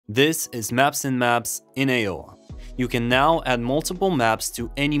This is Maps and Maps in Ayoa. You can now add multiple maps to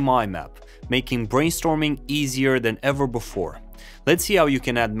any My Map, making brainstorming easier than ever before. Let's see how you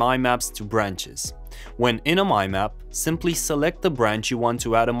can add My Maps to branches. When in a My Map, simply select the branch you want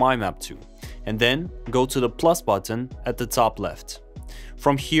to add a My Map to, and then go to the plus button at the top left.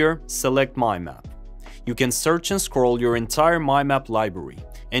 From here, select My Map. You can search and scroll your entire My Map library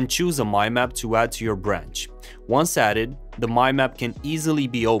and choose a My Map to add to your branch. Once added, the My Map can easily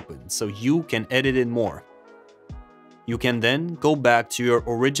be opened so you can edit it more. You can then go back to your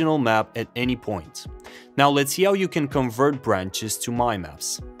original map at any point. Now let's see how you can convert branches to My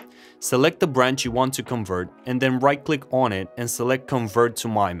Maps. Select the branch you want to convert and then right-click on it and select Convert to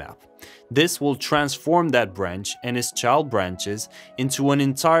My Map. This will transform that branch and its child branches into an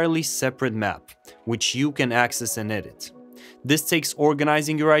entirely separate map, which you can access and edit. This takes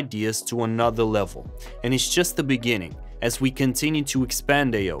organizing your ideas to another level, and it's just the beginning as we continue to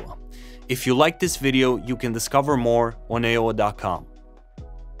expand Ayoa. If you like this video, you can discover more on Ayoa.com.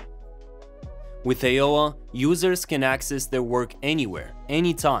 With Ayoa, users can access their work anywhere,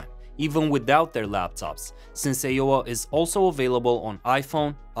 anytime, even without their laptops, since Ayoa is also available on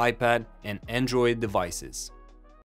iPhone, iPad, and Android devices.